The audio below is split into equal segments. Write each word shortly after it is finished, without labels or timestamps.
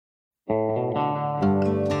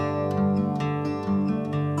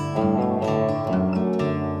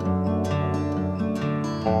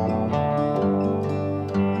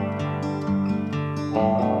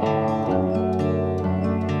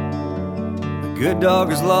Good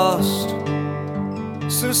dog is lost.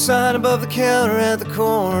 So a sign above the counter at the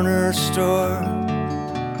corner store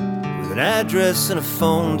with an address and a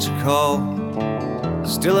phone to call.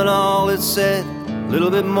 Still in all it said, a little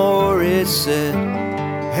bit more it said,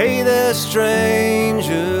 hey there stranger,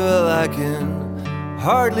 well I can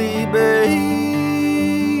hardly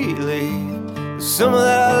believe that someone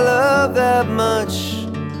that I love that much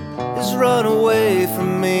has run away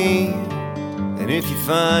from me. And if you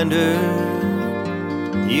find her,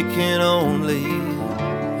 you can only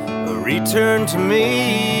return to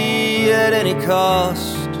me at any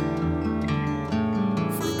cost.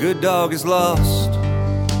 For a good dog is lost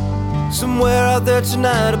somewhere out there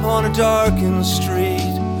tonight upon a darkened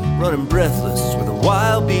street, running breathless with a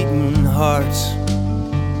wild beating heart,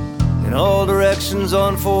 in all directions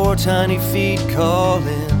on four tiny feet,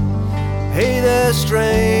 calling, hey there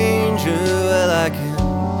stranger, well I can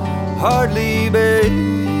hardly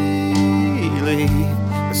believe that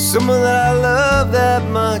someone that I love that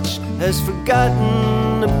much has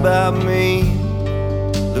forgotten about me.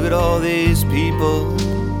 Look at all these people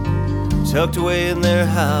tucked away in their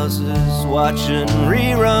houses, watching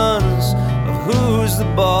reruns of Who's the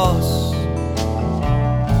Boss.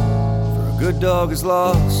 For a good dog is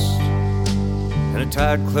lost, and a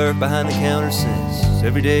tired clerk behind the counter says,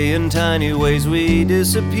 every day in tiny ways we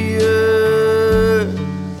disappear.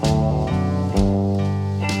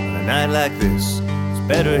 On a night like this, it's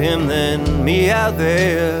better him than me out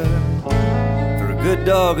there. For a good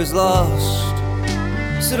dog is lost.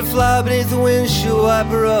 Sit a fly beneath the windshield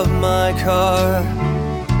wiper of my car.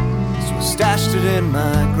 So I stashed it in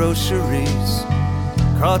my groceries.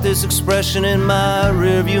 Caught this expression in my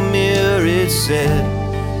rearview mirror. It said,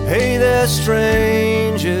 hey there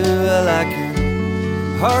stranger, well I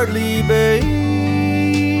can hardly believe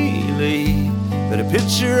that a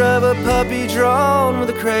picture of a puppy drawn with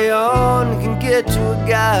a crayon can get to a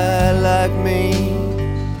guy like me.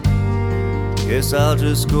 Guess I'll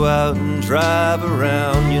just go out and drive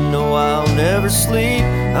around. You know I'll never sleep,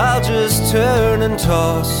 I'll just turn and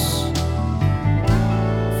toss.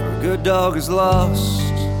 For a good dog is lost.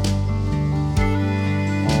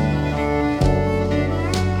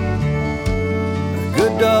 A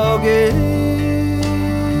good dog is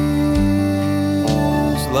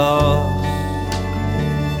lost.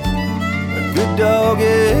 A good dog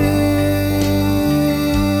is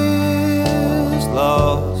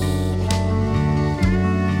lost.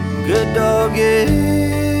 Good dog is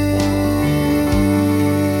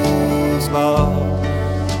lost.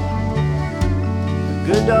 A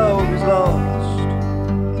good dog is lost.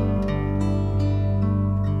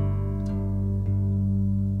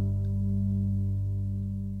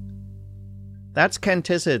 That's Ken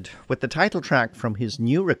Tizard with the title track from his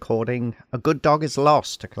new recording, A Good Dog is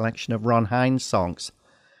Lost, a collection of Ron Hynes songs.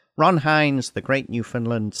 Ron Hynes, the great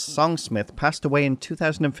Newfoundland songsmith, passed away in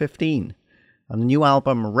 2015. And the new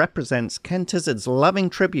album represents Ken Tizard's loving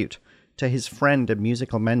tribute to his friend and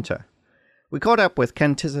musical mentor. We caught up with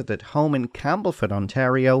Ken Tizard at home in Campbellford,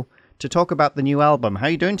 Ontario, to talk about the new album. How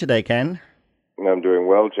are you doing today, Ken? I'm doing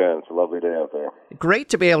well, Jan. It's a lovely day out there. Great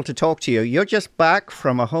to be able to talk to you. You're just back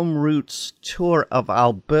from a Home Roots tour of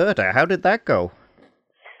Alberta. How did that go?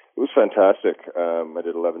 It was fantastic. I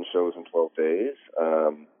did 11 shows in 12 days.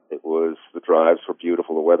 The drives were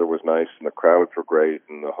beautiful, the weather was nice, and the crowds were great,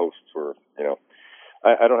 and the hosts were,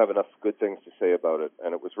 I don't have enough good things to say about it,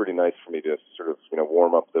 and it was really nice for me to sort of,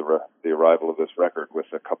 warm up the arrival of this record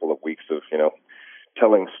with a couple of weeks of,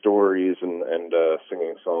 telling stories and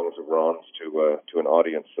singing songs of Ron's to an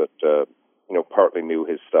audience that, partly knew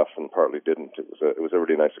his stuff and partly didn't. It was a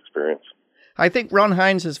really nice experience. I think Ron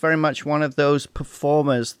Hynes is very much one of those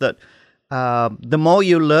performers that the more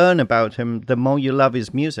you learn about him, the more you love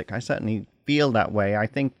his music. I certainly feel that way. I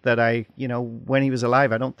think that when he was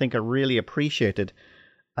alive, I don't think I really appreciated,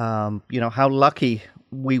 how lucky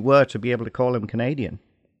we were to be able to call him Canadian.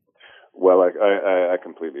 Well, I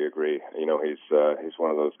completely agree. He's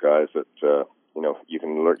one of those guys that you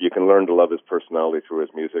can learn to love his personality through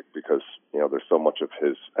his music because there's so much of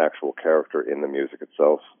his actual character in the music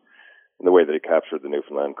itself. And the way that he captured the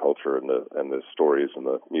Newfoundland culture and the stories and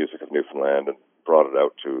the music of Newfoundland and brought it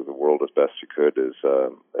out to the world as best he could is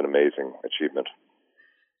an amazing achievement.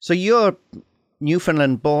 So you're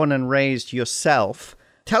Newfoundland born and raised yourself.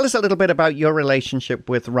 Tell us a little bit about your relationship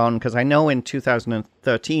with Ron, because I know in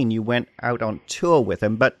 2013 you went out on tour with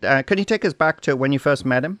him, but can you take us back to when you first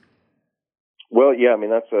met him? Well, yeah,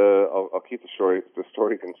 that's I'll keep the story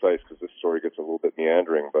concise because this story gets a little bit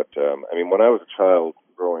meandering. But when I was a child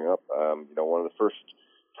growing up, one of the first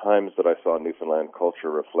times that I saw Newfoundland culture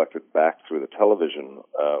reflected back through the television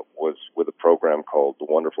was with a program called The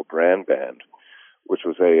Wonderful Grand Band, which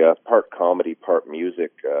was a part comedy, part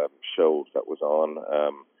music show that was on.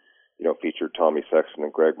 Featured Tommy Sexton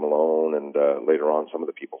and Greg Malone, and later on some of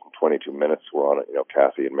the people from 22 Minutes were on it.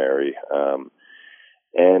 Kathy and Mary,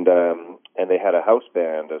 and they had a house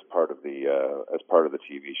band as part of the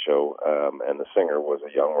TV show, and the singer was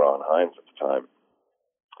a young Ron Hynes at the time.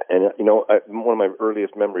 And one of my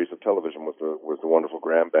earliest memories of television was the wonderful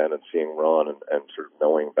Graham Band, and seeing Ron and sort of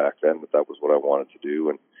knowing back then that was what I wanted to do.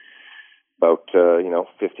 And about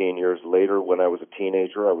 15 years later, when I was a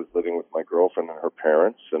teenager, I was living with my girlfriend and her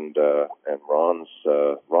parents, and Ron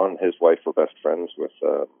and his wife were best friends with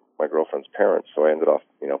my girlfriend's parents. So I ended up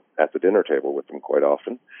at the dinner table with them quite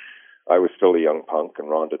often. I was still a young punk, and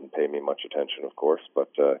Ron didn't pay me much attention, of course, but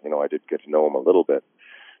I did get to know him a little bit.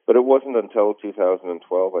 But it wasn't until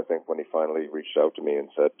 2012, I think, when he finally reached out to me and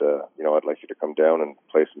said, I'd like you to come down and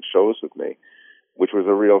play some shows with me, which was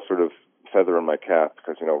a real sort of feather in my cap,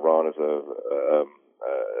 because Ron is a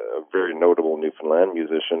very notable Newfoundland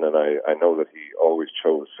musician, and I know that he always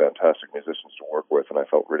chose fantastic musicians to work with, and I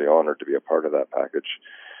felt really honored to be a part of that package,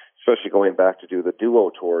 especially going back to do the duo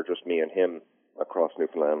tour, just me and him, across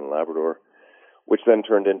Newfoundland and Labrador, which then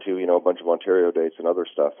turned into a bunch of Ontario dates and other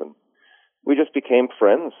stuff, and we just became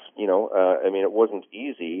friends. It wasn't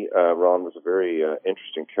easy. Ron was a very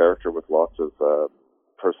interesting character with lots of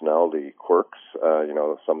personality quirks,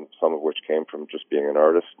 some of which came from just being an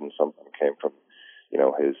artist, and some came from,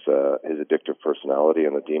 his addictive personality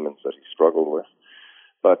and the demons that he struggled with.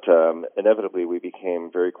 But inevitably, we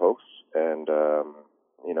became very close, and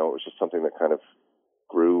it was just something that kind of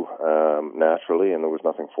grew naturally, and there was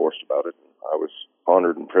nothing forced about it. I was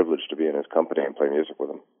honored and privileged to be in his company and play music with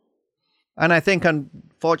him. And I think,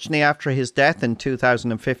 unfortunately, after his death in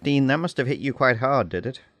 2015, that must have hit you quite hard, did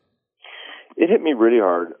it? It hit me really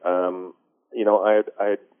hard. I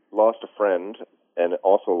had lost a friend, and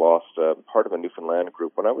also lost part of a Newfoundland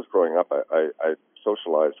group. When I was growing up, I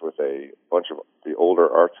socialized with a bunch of the older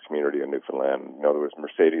arts community in Newfoundland. There was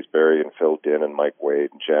Mercedes Berry and Phil Dinn and Mike Wade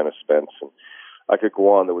and Janice Spence, and I could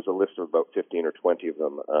go on. There was a list of about 15 or 20 of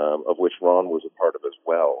them, of which Ron was a part of as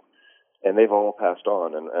well. And they've all passed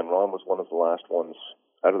on, and Ron was one of the last ones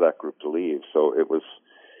out of that group to leave. So it was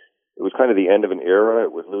kind of the end of an era.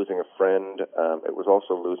 It was losing a friend. It was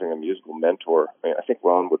also losing a musical mentor. I think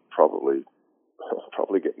Ron would probably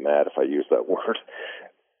get mad if I use that word.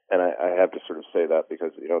 And I have to sort of say that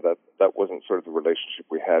because, that wasn't sort of the relationship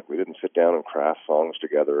we had. We didn't sit down and craft songs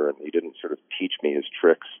together, and he didn't sort of teach me his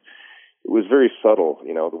tricks. It was very subtle,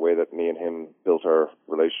 the way that me and him built our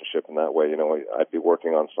relationship in that way. I'd be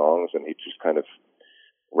working on songs, and he'd just kind of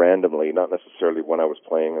randomly, not necessarily when I was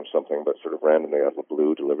playing him something, but sort of randomly out of the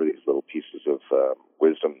blue, deliver these little pieces of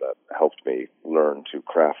wisdom that helped me learn to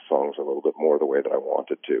craft songs a little bit more the way that I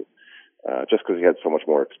wanted to. Just because he had so much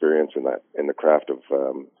more experience in the craft of,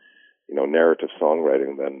 narrative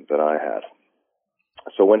songwriting than I had.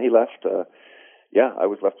 So when he left, I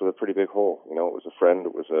was left with a pretty big hole. It was a friend,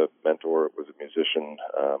 it was a mentor, it was a musician,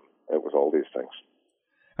 it was all these things.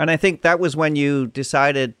 And I think that was when you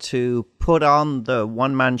decided to put on the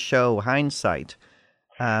one-man show Hindsight,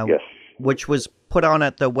 yes, which was put on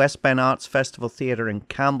at the West Bend Arts Festival Theatre in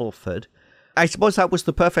Campbellford. I suppose that was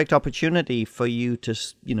the perfect opportunity for you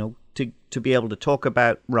to be able to talk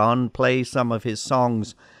about Ron, play some of his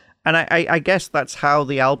songs. And I guess that's how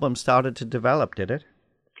the album started to develop, did it?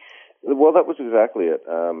 Well, that was exactly it.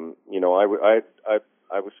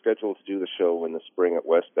 I was scheduled to do the show in the spring at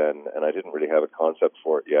West Bend, and I didn't really have a concept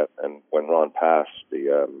for it yet. And when Ron passed,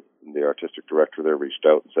 the artistic director there reached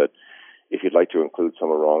out and said, if you'd like to include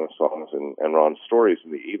some of Ron's songs and Ron's stories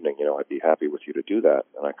in the evening, I'd be happy with you to do that.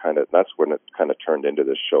 And that's when it kind of turned into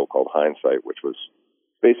this show called Hindsight, which was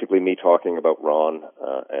basically me talking about Ron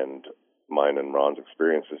and mine and Ron's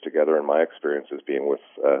experiences together, and my experiences being with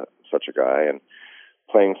such a guy, and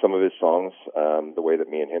playing some of his songs the way that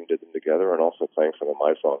me and him did them together, and also playing some of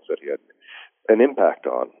my songs that he had an impact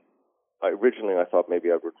on. Originally, I thought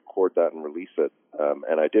maybe I would record that and release it,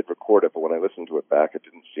 and I did record it, but when I listened to it back, it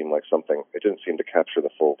didn't seem to capture the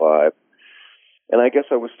full vibe. And I guess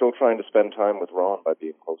I was still trying to spend time with Ron by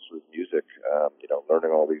being close to his music,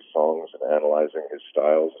 learning all these songs and analyzing his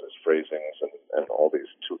styles and his phrasings and all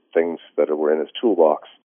these things that were in his toolbox.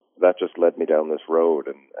 That just led me down this road,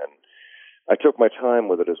 and I took my time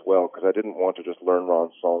with it as well, because I didn't want to just learn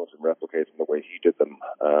Ron's songs and replicate them the way he did them.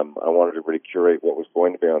 I wanted to really curate what was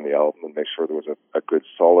going to be on the album and make sure there was a good,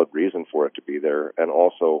 solid reason for it to be there, and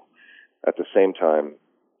also, at the same time,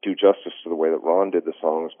 do justice to the way that Ron did the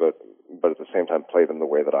songs, but at the same time play them the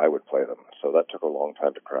way that I would play them. So that took a long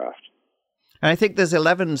time to craft. And I think there's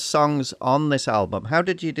 11 songs on this album. How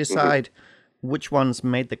did you decide which ones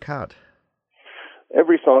made the cut?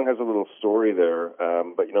 every song has a little story there.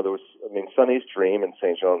 But, there was, Sonny's Dream and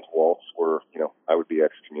St. John's Waltz were, I would be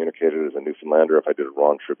excommunicated as a Newfoundlander if I did a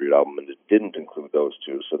Ron tribute album, and it didn't include those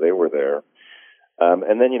two, so they were there.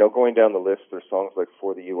 And then, going down the list, there's songs like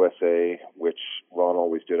For the USA, which Ron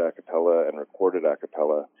always did a cappella and recorded a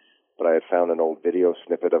cappella. But I had found an old video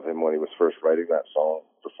snippet of him when he was first writing that song,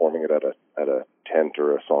 performing it at a tent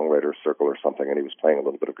or a songwriter's circle or something, and he was playing a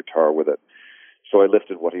little bit of guitar with it. So I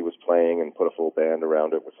lifted what he was playing and put a full band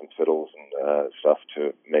around it with some fiddles and stuff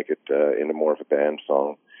to make it into more of a band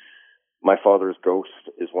song. My Father's Ghost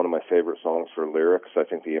is one of my favorite songs for lyrics. I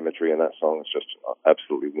think the imagery in that song is just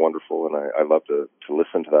absolutely wonderful, and I love to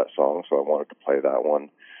listen to that song, so I wanted to play that one.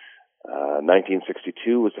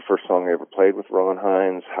 1962 was the first song I ever played with Ron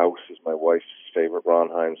Hynes. House is my wife's favorite Ron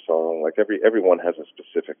Hynes song. Like everyone has a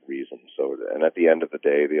specific reason. So, and at the end of the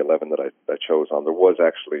day, the 11 that I chose on, there was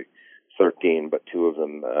actually 13, but two of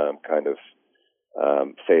them kind of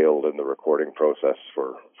failed in the recording process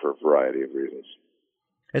for a variety of reasons.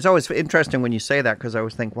 It's always interesting when you say that, because I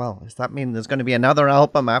always think, well, does that mean there's going to be another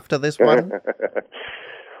album after this one?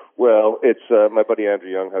 Well, it's my buddy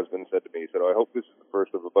Andrew Younghusband said to me, he said, I hope this is the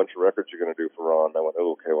first of a bunch of records you're going to do for Ron. I went,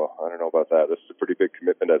 okay, well, I don't know about that. This is a pretty big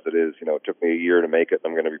commitment as it is. It took me a year to make it,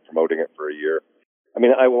 and I'm going to be promoting it for a year.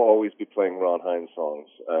 I will always be playing Ron Hynes songs.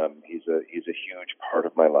 He's a huge part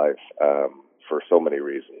of my life for so many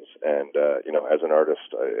reasons. And, as an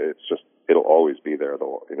artist, it'll always be there,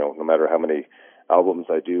 though. No matter how many albums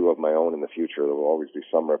I do of my own in the future, there will always be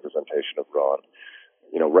some representation of Ron.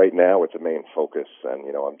 Right now it's a main focus, and,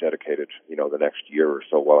 I'm dedicated, the next year or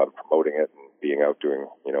so while I'm promoting it and being out doing,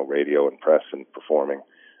 radio and press and performing.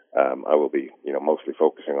 I will be, mostly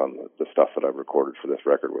focusing on the stuff that I've recorded for this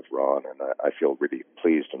record with Ron, and I feel really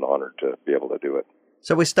pleased and honored to be able to do it.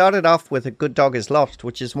 So we started off with A Good Dog Is Lost,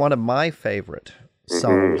 which is one of my favorite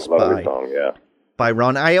songs Lovely song, yeah. by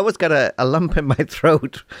Ron. I always got a lump in my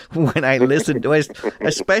throat when I listen to it,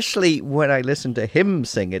 especially when I listen to him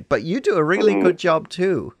sing it. But you do a really good job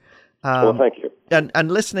too. Well, thank you.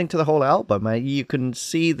 And listening to the whole album, you can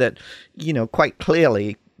see that, quite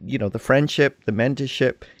clearly, the friendship, the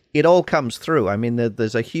mentorship, it all comes through.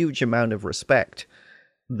 There's a huge amount of respect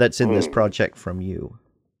that's in this project from you.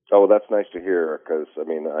 Oh, that's nice to hear, because,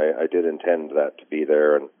 I did intend that to be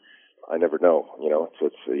there, and I never know,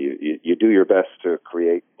 you do your best to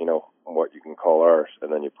create, what you can call art,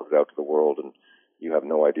 and then you put it out to the world, and you have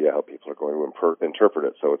no idea how people are going to interpret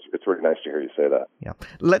it. So it's really nice to hear you say that. Yeah.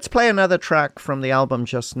 Let's play another track from the album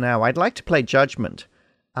just now. I'd like to play Judgment.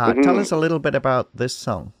 Tell us a little bit about this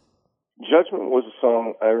song. Judgment was a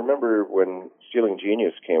song, I remember when Stealing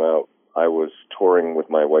Genius came out, I was touring with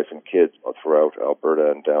my wife and kids throughout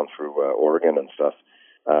Alberta and down through Oregon and stuff.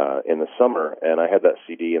 In the summer, and I had that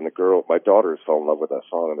CD, and my daughters fell in love with that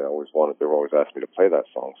song, and they were always asking me to play that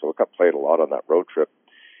song, so it got played a lot on that road trip.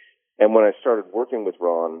 And when I started working with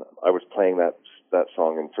Ron, I was playing that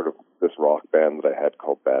song in sort of this rock band that I had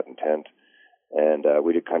called Bad Intent, and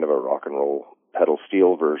we did kind of a rock and roll pedal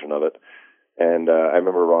steel version of it. And I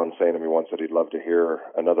remember Ron saying to me once that he'd love to hear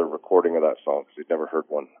another recording of that song, because he'd never heard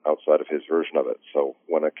one outside of his version of it. So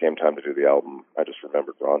when it came time to do the album, I just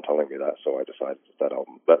remembered Ron telling me that, so I decided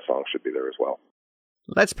that song should be there as well.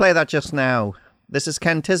 Let's play that just now. This is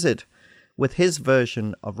Ken Tizard with his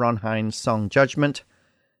version of Ron Hynes' song Judgment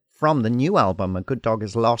from the new album A Good Dog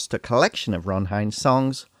Is Lost, a collection of Ron Hynes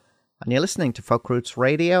songs. And you're listening to Folk Roots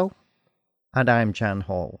Radio, and I'm Jan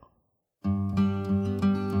Hall.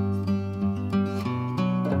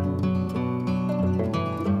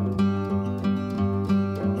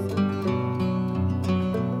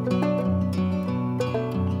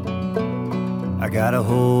 I got a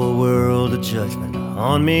whole world of judgment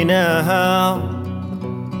on me now.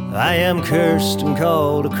 I am cursed and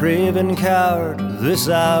called a craven coward. This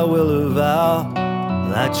I will avow.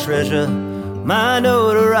 I treasure my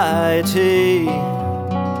notoriety.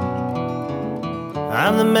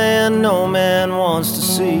 I'm the man no man wants to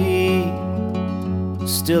see.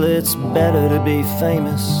 Still it's better to be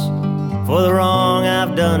famous for the wrong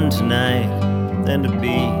I've done tonight than to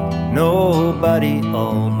be nobody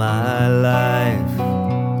all my life.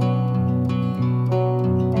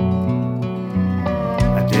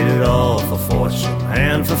 I did it all for fortune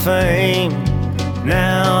and for fame.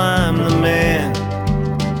 Now I'm the man.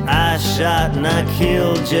 I shot and I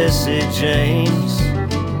killed Jesse James.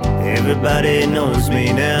 Everybody knows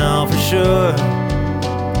me now for sure.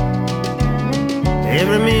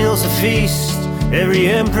 Every meal's a feast, every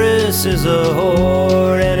empress is a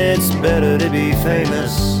whore. And it's better to be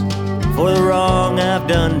famous for the wrong I've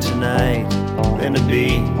done tonight than to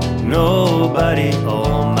be nobody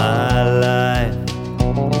all my life.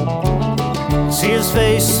 See his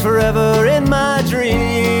face forever in my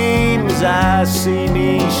dreams. I see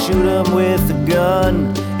me shoot him with a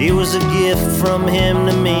gun. It was a gift from him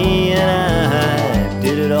to me, and I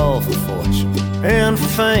did it all for fortune and for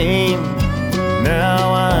fame.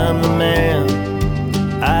 Now I'm the man.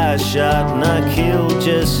 I shot and I killed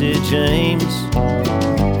Jesse James.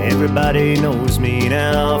 Everybody knows me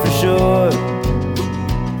now for sure.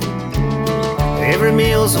 Every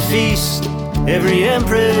meal's a feast, every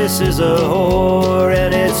empress is a whore,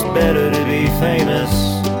 and it's better to be famous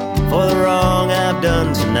for the wrong I've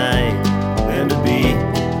done tonight than to be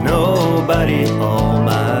nobody all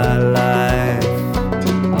my life.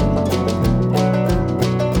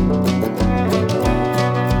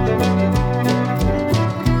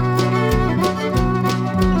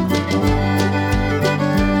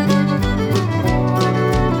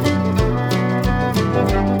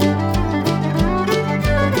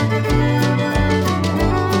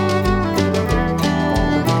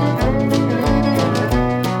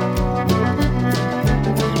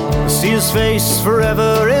 His face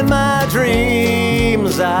forever in my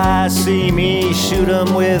dreams. I see me shoot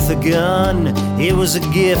him with a gun. It was a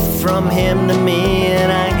gift from him to me,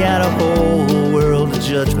 and I got a whole world of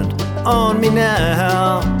judgment on me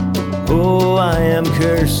now. Oh, I am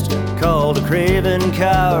cursed, called a craven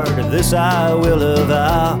coward. This I will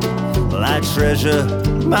avow. Well, I treasure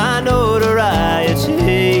my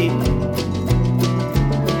notoriety.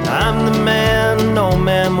 I'm the man no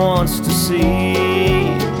man wants to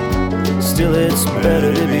see. Still, it's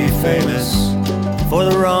better to be famous for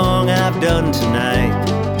the wrong I've done tonight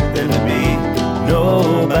than to be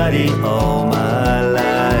nobody all my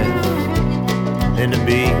life. Than to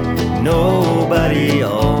be nobody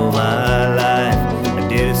all my life. I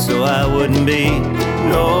did it so I wouldn't be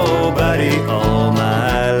nobody all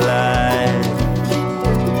my life.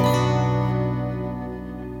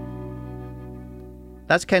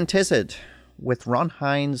 That's Ken Tizzard with Ron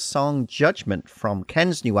Hynes' song Judgment from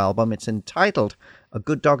Ken's new album. It's entitled A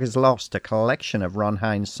Good Dog Is Lost, a collection of Ron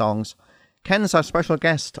Hynes' songs. Ken's our special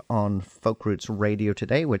guest on Folk Roots Radio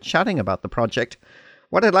today. We're chatting about the project.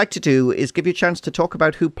 What I'd like to do is give you a chance to talk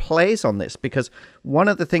about who plays on this, because one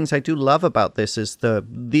of the things I do love about this is the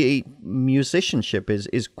musicianship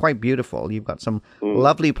is quite beautiful. You've got some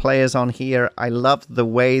lovely players on here. I love the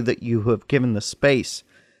way that you have given the space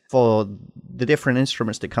for the different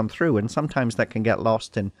instruments to come through, and sometimes that can get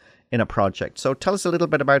lost in a project. So tell us a little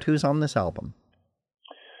bit about who's on this album.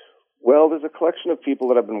 Well, there's a collection of people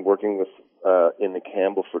that I've been working with in the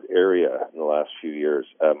Campbellford area in the last few years.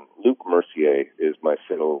 Luc Mercier is my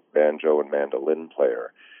fiddle, banjo, and mandolin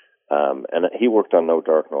player. And he worked on No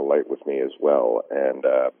Dark, No Light with me as well. And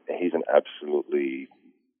he's an absolutely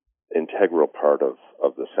integral part of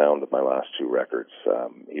the sound of my last two records.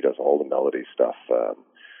 He does all the melody stuff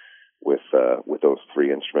with those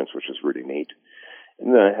three instruments, which is really neat.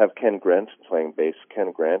 And then I have Ken Grant playing bass.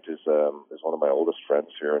 Ken Grant is one of my oldest friends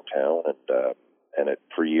here in town, and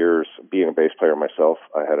for years, being a bass player myself,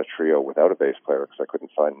 I had a trio without a bass player because I couldn't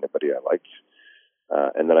find anybody I liked.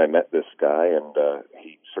 And then I met this guy, and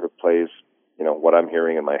he sort of plays, what I'm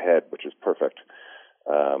hearing in my head, which is perfect.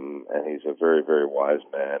 And he's a very, very wise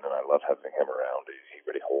man, and I love having him around. He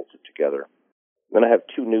really holds it together. Then I have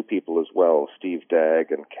two new people as well, Steve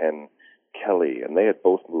Dagg and Ken Kelly, and they had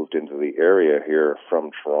both moved into the area here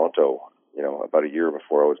from Toronto, about a year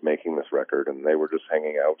before I was making this record, and they were just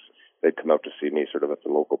hanging out. They'd come out to see me sort of at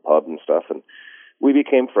the local pub and stuff, and we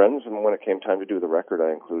became friends, and when it came time to do the record,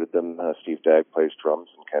 I included them. Steve Dagg plays drums,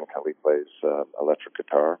 and Ken Kelly plays electric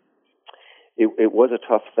guitar. It was a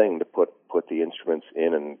tough thing to put the instruments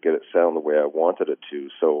in and get it sound the way I wanted it to,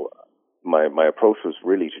 so my approach was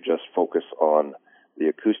really to just focus on the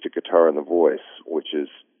acoustic guitar and the voice, which is,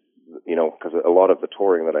 because a lot of the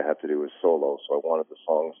touring that I had to do is solo, so I wanted the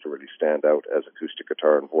songs to really stand out as acoustic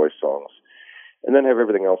guitar and voice songs, and then have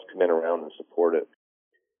everything else come in around and support it.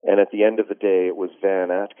 And at the end of the day, it was Van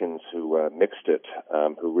Atkins who mixed it,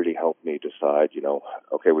 who really helped me decide,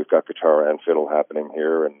 okay, we've got guitar and fiddle happening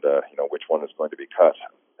here, and, which one is going to be cut.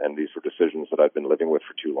 And these were decisions that I've been living with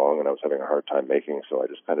for too long, and I was having a hard time making, so I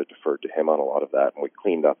just kind of deferred to him on a lot of that, and we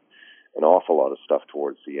cleaned up an awful lot of stuff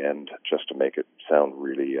towards the end just to make it sound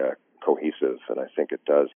really cohesive, and I think it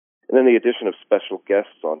does. And then the addition of special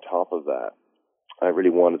guests on top of that. I really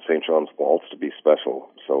wanted St. John's Waltz to be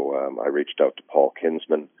special, so I reached out to Paul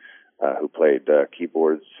Kinsman, who played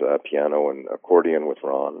keyboards, piano, and accordion with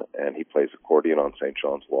Ron, and he plays accordion on St.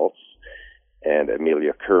 John's Waltz. And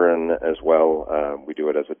Amelia Curran as well. We do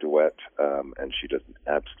it as a duet, and she does an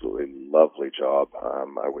absolutely lovely job.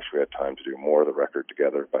 I wish we had time to do more of the record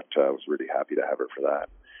together, but I was really happy to have her for that.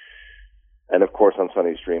 And of course, on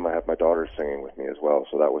Sunny's Dream, I have my daughter singing with me as well.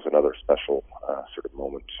 So that was another special sort of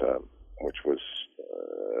moment, which was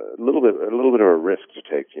a little bit of a risk to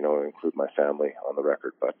take, include my family on the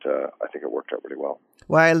record. But I think it worked out really well.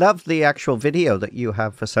 Well, I love the actual video that you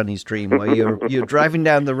have for Sunny's Dream, where you're driving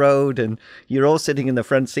down the road and you're all sitting in the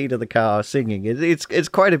front seat of the car singing. It's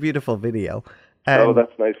quite a beautiful video. Oh,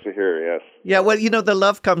 that's nice to hear. Yes. Yeah, well, the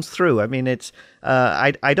love comes through. I mean, it's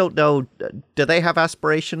I don't know. Do they have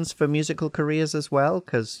aspirations for musical careers as well?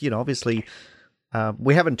 Because obviously,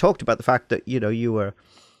 we haven't talked about the fact that you were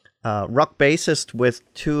rock bassist with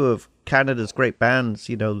two of Canada's great bands.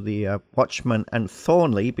 The Watchmen and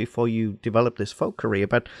Thornley before you developed this folk career.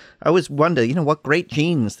 But I always wonder, what great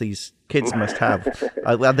genes these kids must have.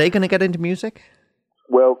 Are they going to get into music?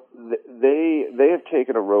 Well, they have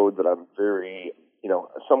taken a road that I'm very,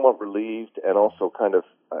 somewhat relieved, and also kind of,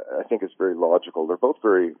 I think it's very logical. They're both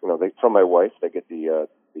very, from my wife, they get the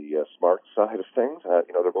smart side of things.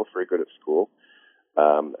 They're both very good at school,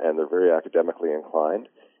 and they're very academically inclined.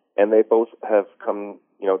 And they both have come,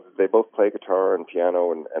 they both play guitar and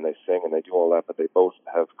piano and they sing and they do all that, but they both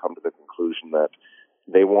have come to the conclusion that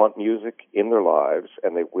they want music in their lives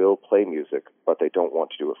and they will play music, but they don't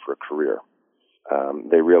want to do it for a career.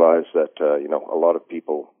 They realize that, a lot of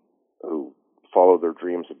people who follow their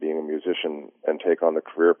dreams of being a musician and take on the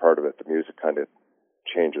career part of it, the music kind of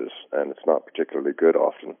changes, and it's not particularly good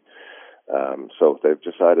often. So they've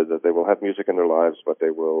decided that they will have music in their lives, but they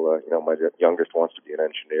will, my youngest wants to be an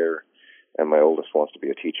engineer, and my oldest wants to be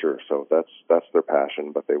a teacher. So that's their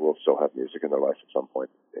passion, but they will still have music in their life at some point,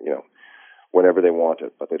 whenever they want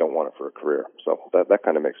it, but they don't want it for a career. So that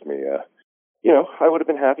kind of makes me, I would have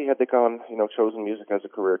been happy had they gone, chosen music as a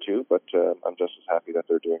career too, but I'm just as happy that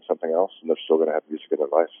they're doing something else and they're still going to have music in their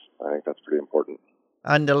life. I think that's pretty important.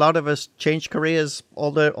 And a lot of us change careers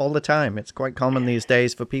all the time. It's quite common these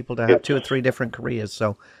days for people to have 2 or 3 different careers.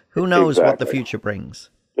 So who knows what the future brings?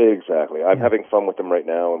 Exactly. I'm having fun with them right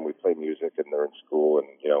now, and we play music, and they're in school, and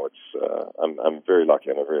it's I'm very lucky.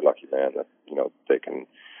 I'm a very lucky man that they can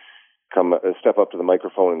come step up to the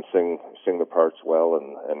microphone and sing the parts well,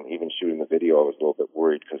 and even shooting the video, I was a little bit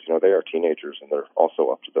worried because they are teenagers and they're also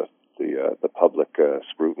up to the public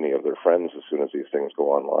scrutiny of their friends as soon as these things go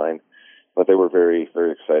online. But they were very,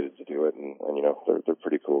 very excited to do it, and they're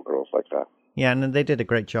pretty cool girls like that. Yeah, and they did a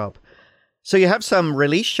great job. So you have some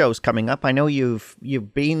release shows coming up. I know you've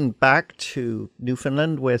been back to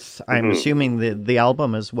Newfoundland with, I'm assuming, the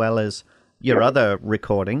album as well as your other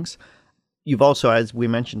recordings. You've also, as we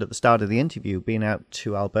mentioned at the start of the interview, been out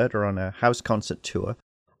to Alberta on a house concert tour.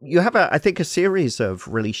 You have, I think, a series of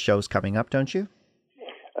release shows coming up, don't you?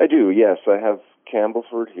 I do, yes. I have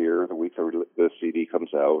Campbellford here the week the CD comes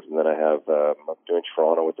out, and then I have, I'm doing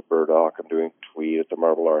Toronto at the Burdock, I'm doing Tweed at the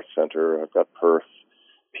Marble Arts Centre, I've got Perth,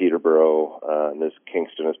 Peterborough, and there's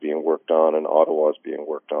Kingston is being worked on, and Ottawa is being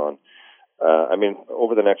worked on.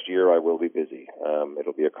 Over the next year I will be busy.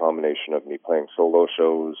 It'll be a combination of me playing solo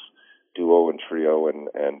shows, duo and trio,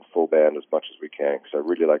 and full band as much as we can, because I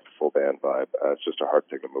really like the full band vibe. It's just a hard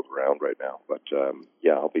thing to move around right now, but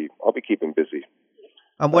I'll be keeping busy.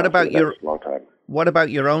 And what about what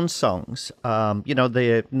about your own songs?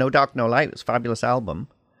 The No Dark No Light was a fabulous album.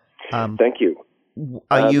 Thank you.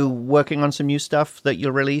 Are you working on some new stuff that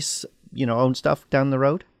you'll release? Own stuff down the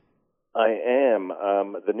road? I am.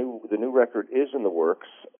 The new record is in the works.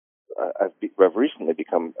 I've recently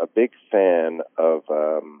become a big fan of,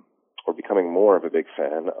 or becoming more of a big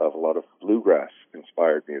fan of a lot of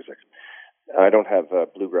bluegrass-inspired music. I don't have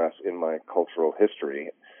bluegrass in my cultural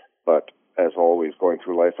history, but as always, going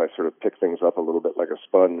through life, I sort of pick things up a little bit like a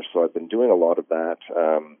sponge. So I've been doing a lot of that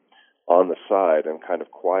on the side and kind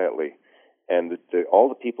of quietly. And all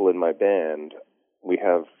the people in my band, we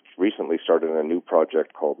have recently started a new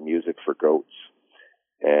project called Music for Goats.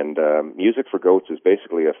 And Music for Goats is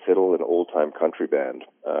basically a fiddle and old-time country band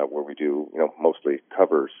where we do, mostly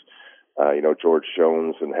covers. George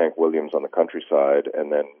Jones and Hank Williams on the countryside, and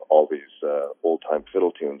then all these old-time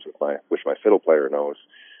fiddle tunes which my fiddle player knows.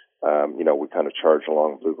 We kind of charge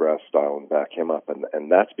along bluegrass style and back him up,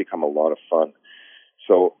 and that's become a lot of fun.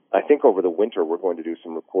 So I think over the winter we're going to do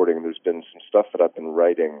some recording. There's been some stuff that I've been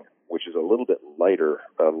writing, which is a little bit lighter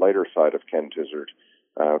side of Ken Tizard,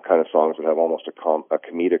 kind of songs that have almost a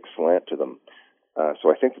comedic slant to them. So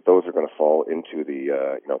I think that those are going to fall into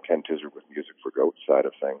the Ken Tizard with Music for Goats side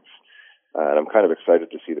of things, and I'm kind of excited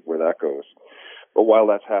to see where that goes. But while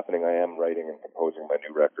that's happening, I am writing and composing my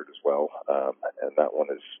new record as well, and that one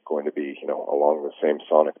is going to be, along the same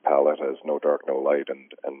sonic palette as No Dark, No Light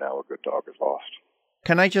and Now a Good Dog Is Lost.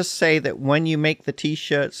 Can I just say that when you make the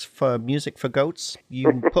T-shirts for Music for Goats,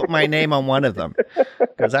 you put my name on one of them,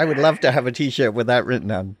 because I would love to have a T-shirt with that written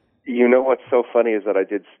on. You know what's so funny is that I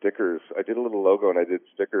did stickers. I did a little logo and I did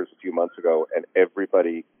stickers a few months ago, and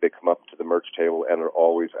everybody, they come up to the merch table and they're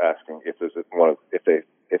always asking if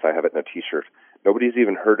I have it in a T-shirt. Nobody's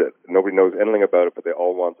even heard it. Nobody knows anything about it, but they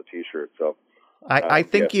all want the T-shirt. So I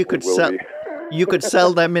think you could sell you could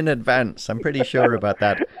sell them in advance. I'm pretty sure about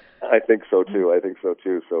that. I think so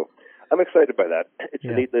too. So I'm excited by that. It's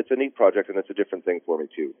a neat project, and it's a different thing for me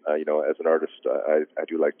too. As an artist, I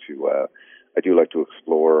do like to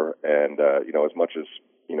explore, and as much as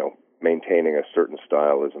maintaining a certain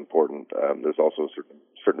style is important, there's also a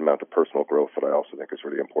certain amount of personal growth that I also think is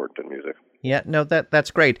really important in music. Yeah, no,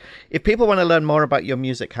 that's great. If people want to learn more about your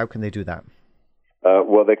music, how can they do that?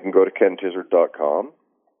 Well, they can go to kentizard.com,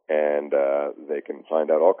 and they can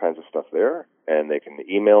find out all kinds of stuff there, and they can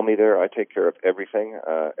email me there. I take care of everything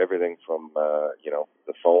from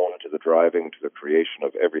the phone to the driving to the creation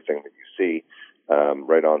of everything that you see,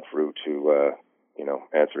 right on through to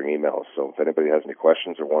answering emails. So if anybody has any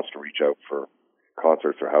questions or wants to reach out for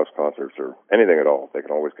concerts or house concerts or anything at all, they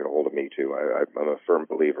can always get a hold of me too. I'm a firm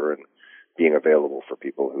believer in being available for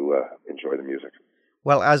people who enjoy the music.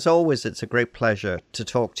 Well, as always, it's a great pleasure to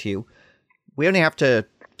talk to you. We only have to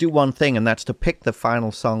do one thing, and that's to pick the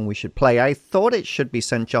final song we should play. I thought it should be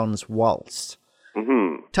St. John's Waltz.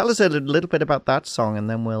 Mm-hmm. Tell us a little bit about that song, and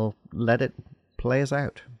then we'll let it play us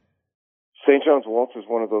out. St. John's Waltz is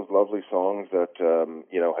one of those lovely songs that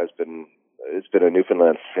it's been a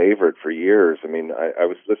Newfoundland favorite for years. I mean, I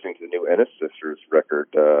was listening to the new Ennis Sisters record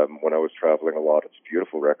when I was traveling a lot. It's a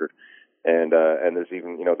beautiful record. And there's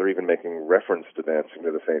even, they're even making reference to dancing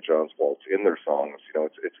to the St. John's Waltz in their songs.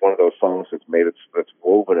 It's one of those songs that's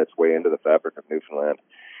woven its way into the fabric of Newfoundland.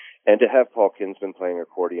 And to have Paul Kinsman playing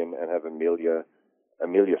accordion and have Amelia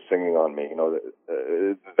singing on me,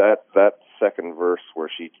 that second verse where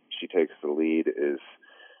she takes the lead is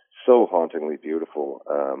so hauntingly beautiful.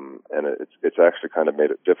 And it's actually kind of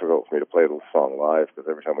made it difficult for me to play the song live, because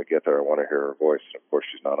every time we get there, I want to hear her voice. Of course,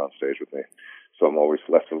 she's not on stage with me. So I'm always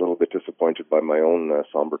left a little bit disappointed by my own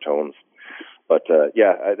somber tones. But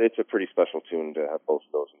it's a pretty special tune to have both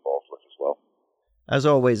of those involved with as well. As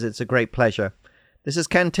always, it's a great pleasure. This is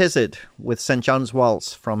Ken Tizard with St. John's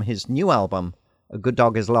Waltz from his new album, A Good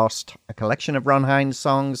Dog Is Lost, a collection of Ron Hynes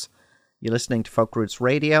songs. You're listening to Folk Roots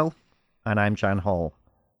Radio, and I'm Jan Hall.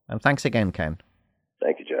 And thanks again, Ken.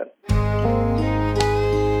 Thank you, Jan.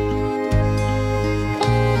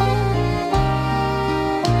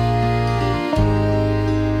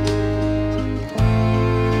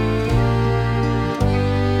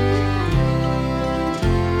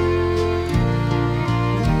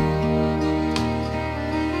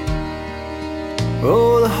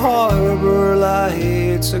 Oh, the harbor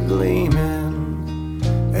lights are gleaming,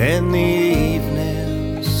 and the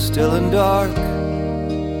evening's still and dark,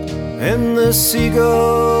 and the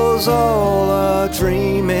seagulls all are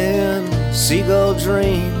dreaming seagull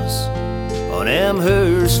dreams on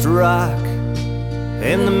Amherst Rock,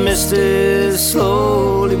 and the mist is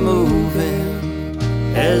slowly moving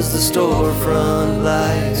as the storefront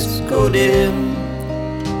lights go dim,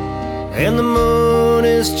 and the moon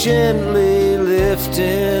is gently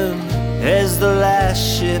lifting as the last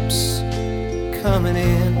ship's coming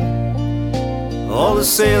in. All the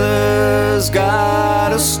sailors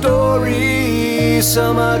got a story,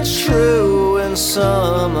 some are true and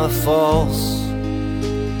some are false,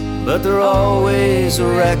 but they're always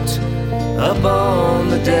wrecked up on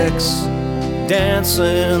the decks,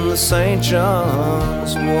 dancing the St.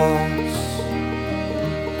 John's Waltz.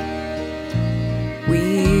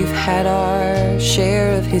 We've had our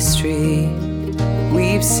share of history.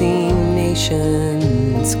 We've seen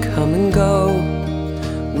nations come and go.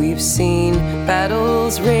 We've seen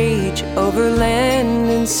battles rage over land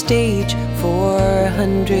and stage for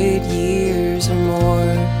 100 years or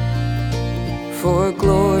more. For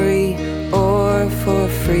glory or for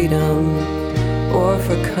freedom, or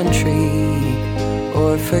for country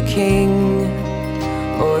or for king,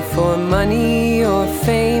 or for money or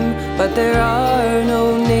fame, but there are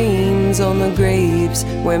no names on the graves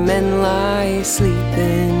where men lie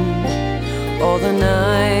sleeping. All the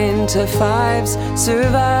 9-to-5s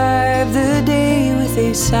survive the day with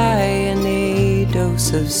a sigh and a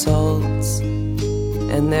dose of salts,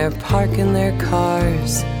 and they're parking their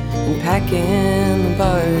cars and packing the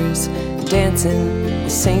bars, dancing the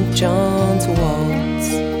St. John's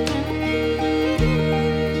Waltz.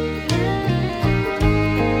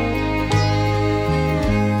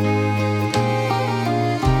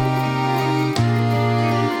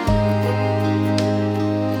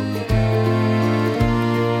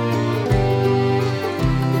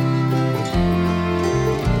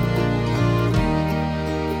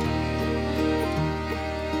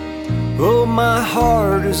 Oh, my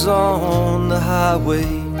heart is on the highway,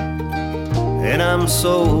 and I'm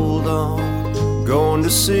sold on going to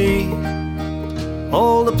sea.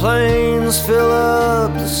 All the planes fill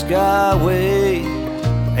up the skyway,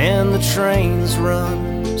 and the trains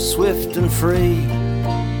run swift and free.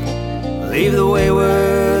 Leave the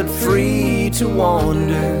wayward free to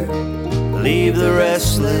wander, leave the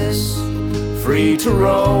restless free to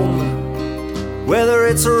roam. Whether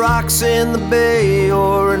it's rocks in the bay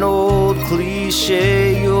or an old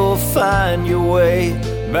cliche, you'll find your way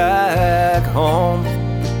back home.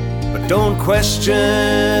 But don't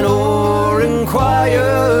question or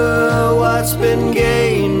inquire what's been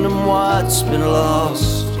gained and what's been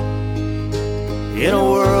lost. In a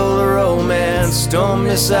world of romance, don't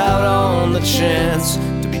miss out on the chance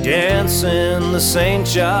to be dancing the St.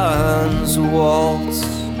 John's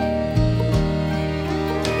Waltz.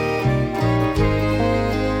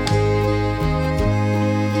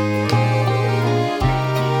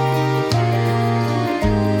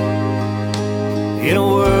 In a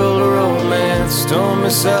world of romance, don't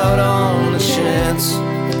miss out on the chance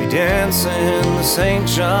to be dancing the St.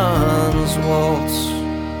 John's Waltz.